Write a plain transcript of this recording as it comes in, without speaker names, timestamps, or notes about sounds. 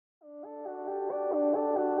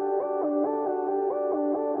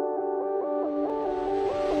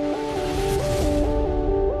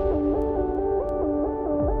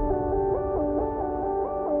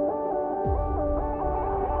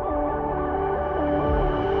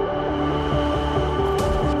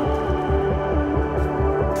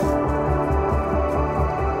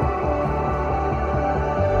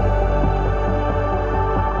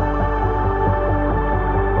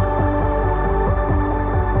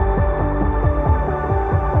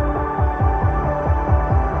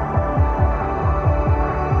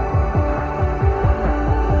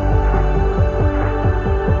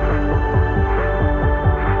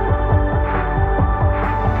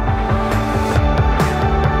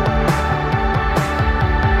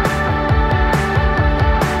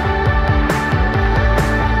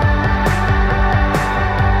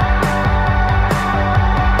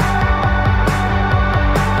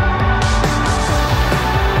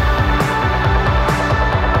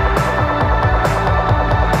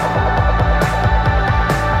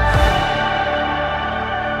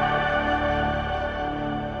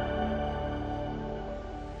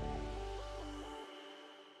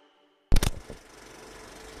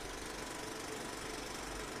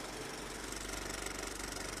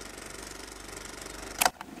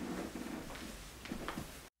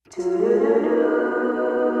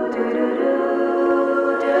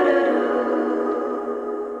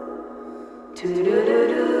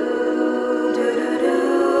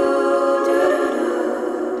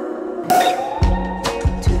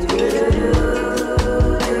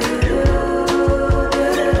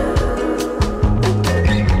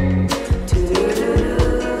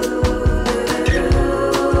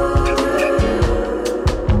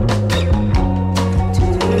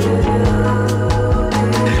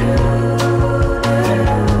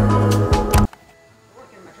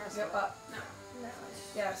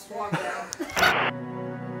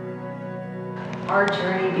Our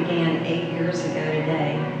journey began 8 years ago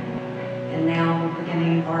today, and now we're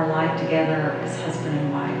beginning our life together as husband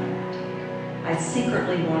and wife. I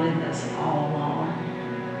secretly wanted this all along,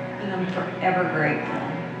 and I'm forever grateful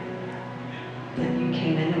that you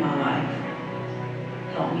came into my life,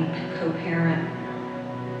 helped me co-parent,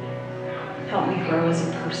 helped me grow as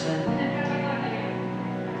a person.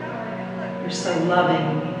 You're so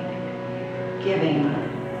loving, giving,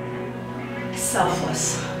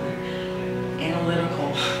 selfless,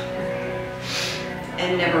 analytical,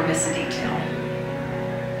 and never miss a detail.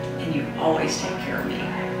 And you always take care of me.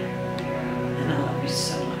 And I love you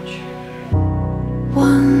so much.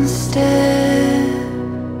 One step,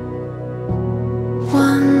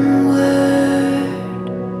 one word,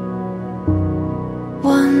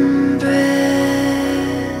 one breath.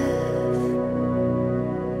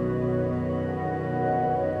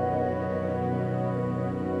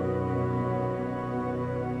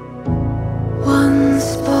 One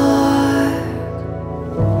spark,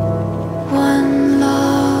 one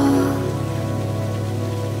love,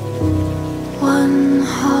 one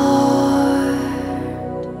heart.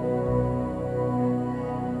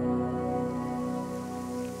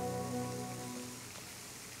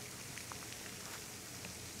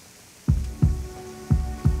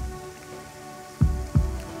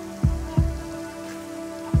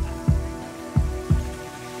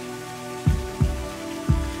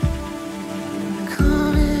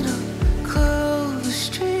 Coming up Clover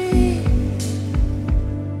Street,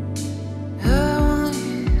 I want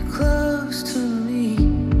you close to me,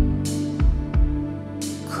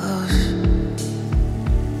 close.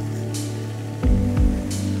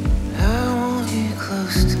 I want you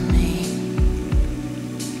close to me.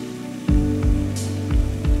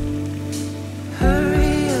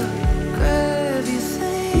 Hurry up, grab your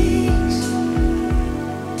things,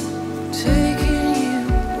 taking you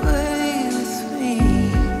away with me.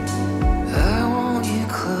 I want you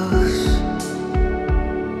close.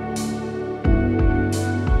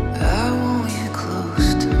 I want you close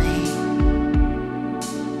to me.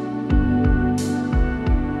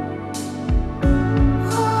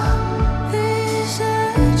 What is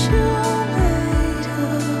that you're made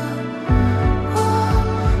of?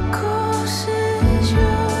 What crosses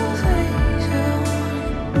your face?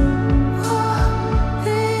 What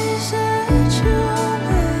is that you're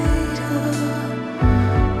made of?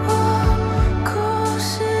 What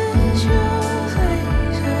crosses your face?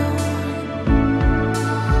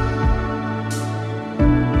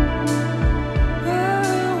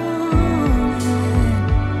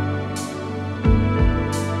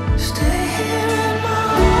 Stay here in my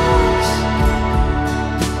arms.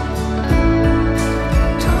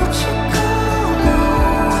 Don't you go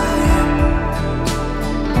nowhere.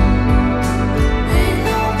 Ain't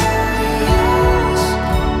nobody else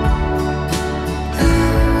that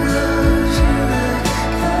loves you like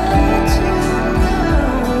I do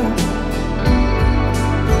now.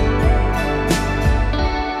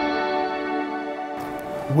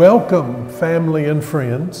 Welcome, family and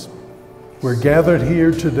friends. We're gathered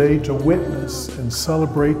here today to witness and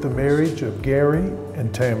celebrate the marriage of Gary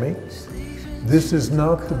and Tammy. This is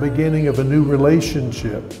not the beginning of a new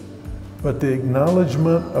relationship, but the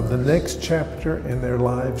acknowledgement of the next chapter in their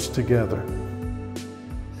lives together.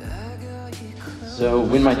 So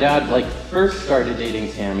when my dad first started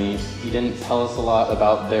dating Tammy, he didn't tell us a lot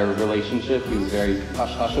about their relationship. He was very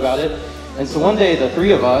hush-hush about it. And so one day, the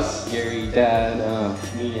three of us, Gary, Dad,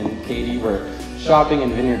 me, and Katie, were shopping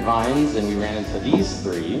in Vineyard Vines, and we ran into these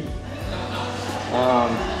three.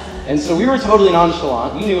 And so we were totally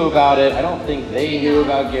nonchalant. We knew about it. I don't think they knew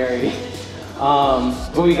about Gary.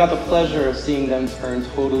 But we got the pleasure of seeing them turn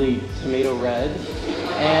totally tomato red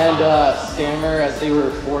and stammer as they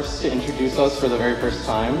were forced to introduce us for the very first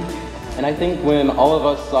time. And I think when all of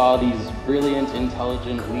us saw these brilliant,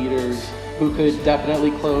 intelligent leaders who could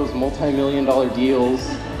definitely close multi-million-dollar deals,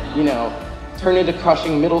 you know, turn into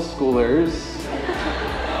crushing middle schoolers,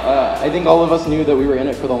 I think all of us knew that we were in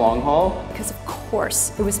it for the long haul. Because of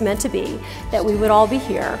course it was meant to be that we would all be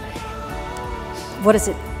here. What is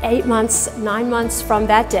it? 8 months, 9 months from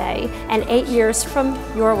that day, and 8 years from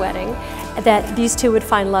your wedding, that these two would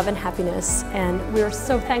find love and happiness. And we're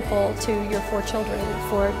so thankful to your 4 children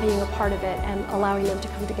for being a part of it and allowing them to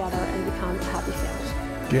come together and become a happy family.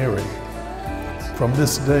 Gary, from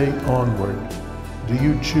this day onward, do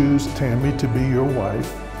you choose Tammy to be your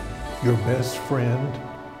wife, your best friend,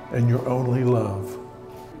 and your only love?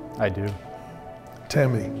 I do.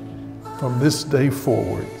 Tammy, from this day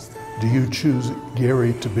forward, do you choose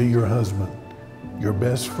Gary to be your husband, your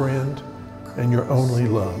best friend, and your only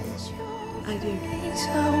love? I do.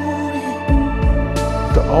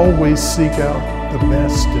 To always seek out the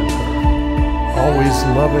best in her, always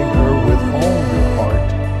loving her with all your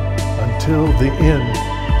heart until the end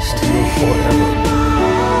of your forever.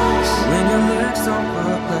 When your legs don't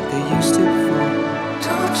work like they used to before,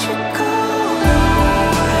 don't you go.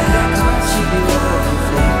 And I can't keep you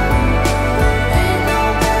everything. Ain't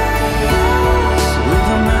nobody else. With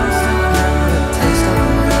your mouth still never a taste of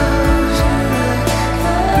love.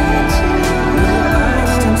 With your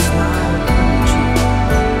eyes still smiling at you.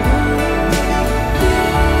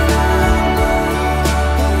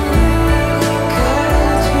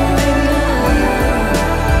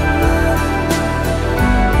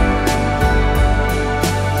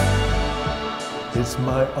 It's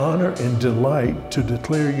my honor and delight to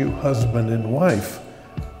declare you husband and wife.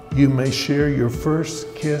 You may share your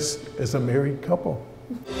first kiss as a married couple.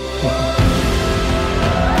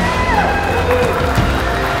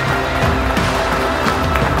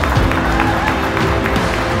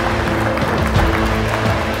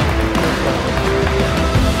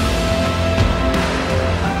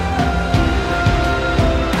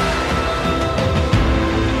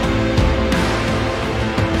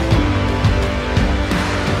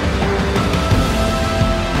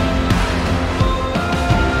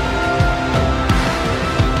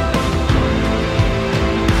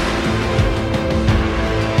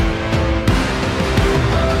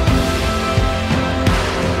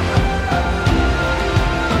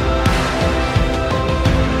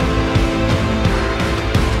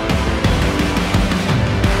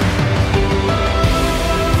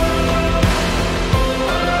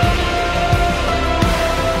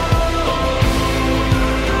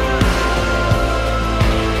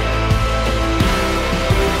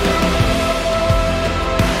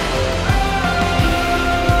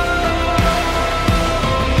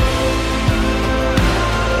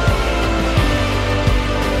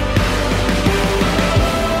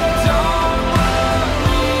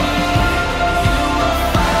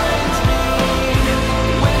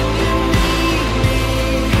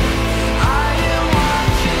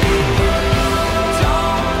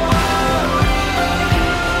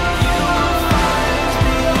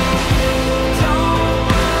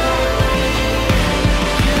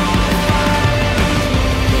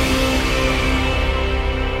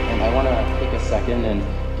 And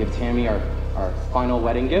give Tammy our final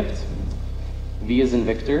wedding gift. V as in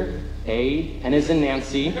Victor, A, N as in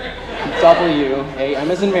Nancy, W, A,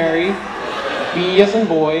 M as in Mary, B as in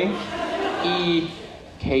boy, E,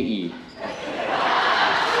 K, E.